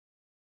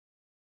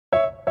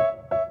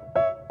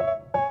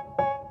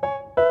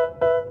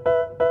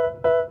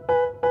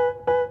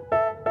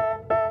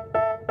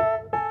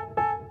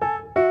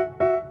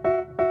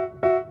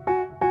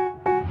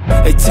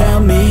tell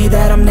me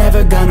that I'm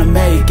never gonna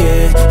make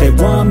it. They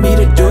want me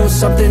to do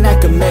something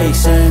that could make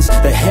sense.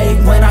 They hate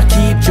when I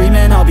keep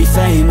dreaming I'll be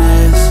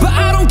famous, but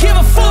I don't give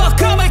a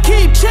fuck, I'ma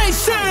keep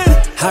chasing.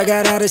 I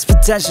got all this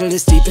potential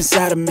that's deep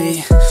inside of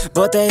me,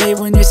 but they hate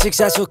when you're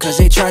successful cause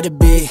they try to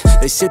be.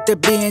 They sit there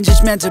being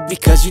judgmental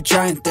because you're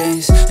trying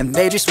things, and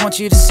they just want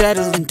you to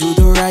settle and do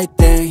the right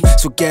thing.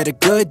 So get a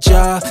good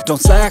job,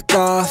 don't slack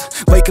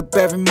off. Wake up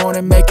every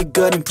morning, make a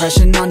good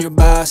impression on your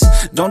boss.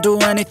 Don't do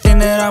anything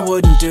that I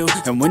wouldn't do,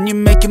 and when you're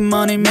making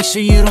money, make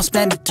sure you don't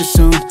spend it too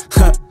soon.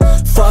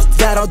 Fuck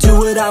that, I'll do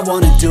what I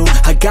wanna do.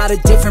 I got a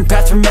different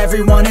path from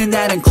everyone, and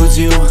that includes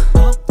you.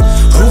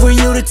 Who are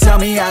you to tell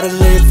me how to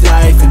live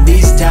life? In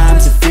these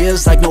times it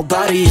feels like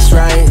nobody's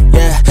right,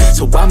 yeah.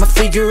 So I'ma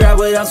figure out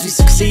what else we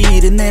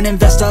succeed, and then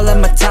invest all of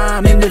my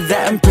time into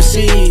that and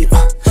proceed.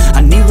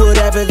 I need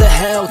whatever the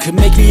hell could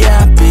make me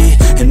happy,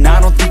 and I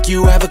don't think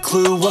you have a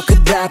clue what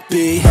could that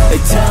be.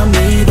 They tell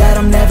me that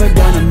I'm never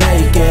gonna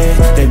make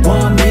it. They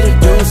want me to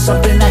do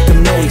something that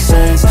could make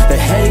sense. They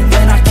hate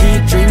when I